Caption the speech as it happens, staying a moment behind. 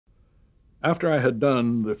After I had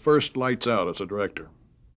done the first Lights Out as a director,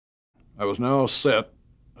 I was now set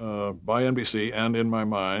by NBC and in my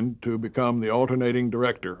mind to become the alternating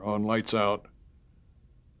director on Lights Out,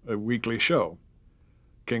 a weekly show.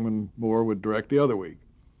 Kingman Moore would direct the other week.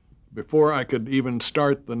 Before I could even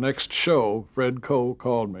start the next show, Fred Coe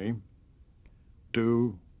called me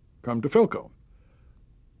to come to Philco.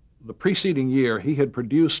 The preceding year, he had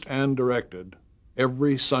produced and directed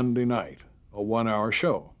every Sunday night a one-hour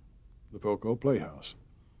show, the Philco Playhouse,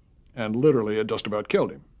 and literally it just about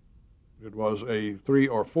killed him. It was a 3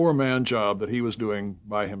 or 4 man job that he was doing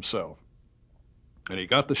by himself. And he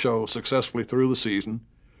got the show successfully through the season.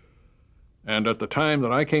 And at the time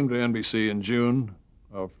that I came to NBC in June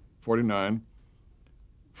of '49,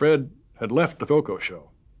 Fred had left the Philco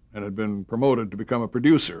show and had been promoted to become a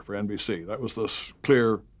producer for NBC. That was this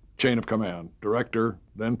clear chain of command: director,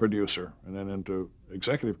 then producer, and then into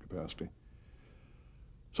executive capacity.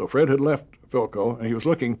 So Fred had left Philco, and he was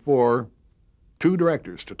looking for 2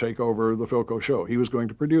 directors to take over the Philco show. He was going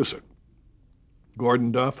to produce it.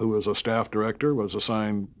 Gordon Duff, who was a staff director, was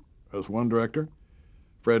assigned as one director.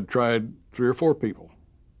 Fred tried 3 or 4 people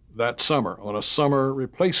that summer on a summer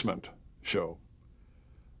replacement show.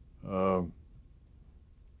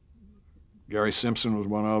 Gary Simpson was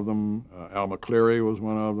one of them. Al McCleary was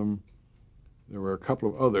one of them. There were a couple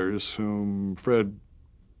of others whom Fred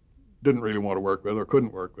didn't really want to work with or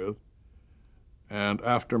couldn't work with. And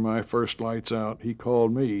after my first Lights Out, he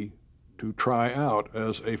called me to try out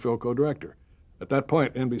as a Philco director. At that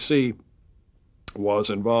point, NBC was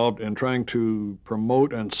involved in trying to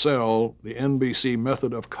promote and sell the NBC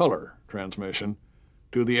method of color transmission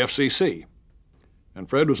to the FCC. And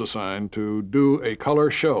Fred was assigned to do a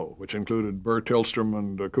color show, which included Burr Tillstrom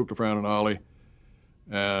and Kukla, Fran and Ollie,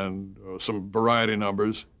 and some variety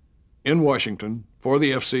numbers in Washington for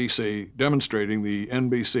the FCC, demonstrating the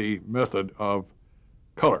NBC method of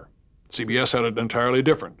color. CBS had it entirely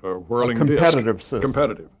different, a whirling disc. Competitive system.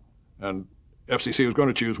 Competitive. And FCC was going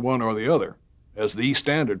to choose one or the other as the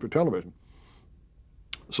standard for television.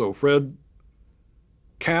 So Fred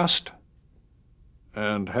cast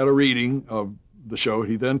and had a reading of the show.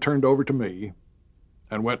 He then turned over to me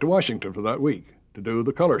and went to Washington for that week to do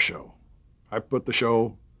the color show. I put the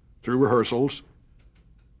show through rehearsals,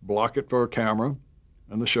 block it for a camera,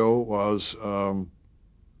 and the show was The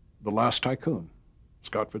Last Tycoon,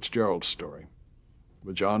 Scott Fitzgerald's story,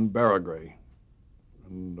 with John Barragray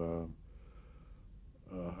and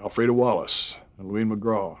Alfreda Wallace and Louise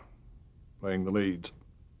McGraw playing the leads.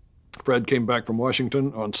 Fred came back from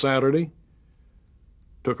Washington on Saturday,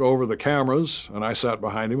 took over the cameras, and I sat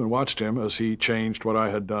behind him and watched him as he changed what I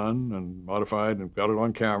had done and modified and got it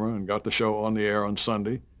on camera and got the show on the air on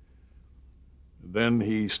Sunday. Then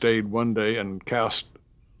he stayed one day and cast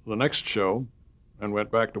the next show and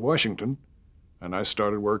went back to Washington, and I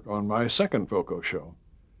started work on my second Philco show.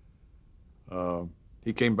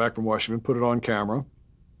 He came back from Washington, put it on camera,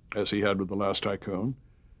 as he had with The Last Tycoon,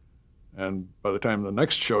 and by the time the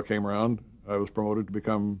next show came around, I was promoted to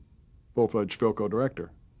become full-fledged Philco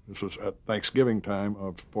director. This was at Thanksgiving time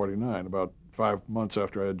of '49, about 5 months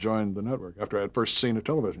after I had joined the network, after I had first seen a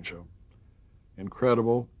television show.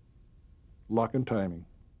 Incredible luck and timing.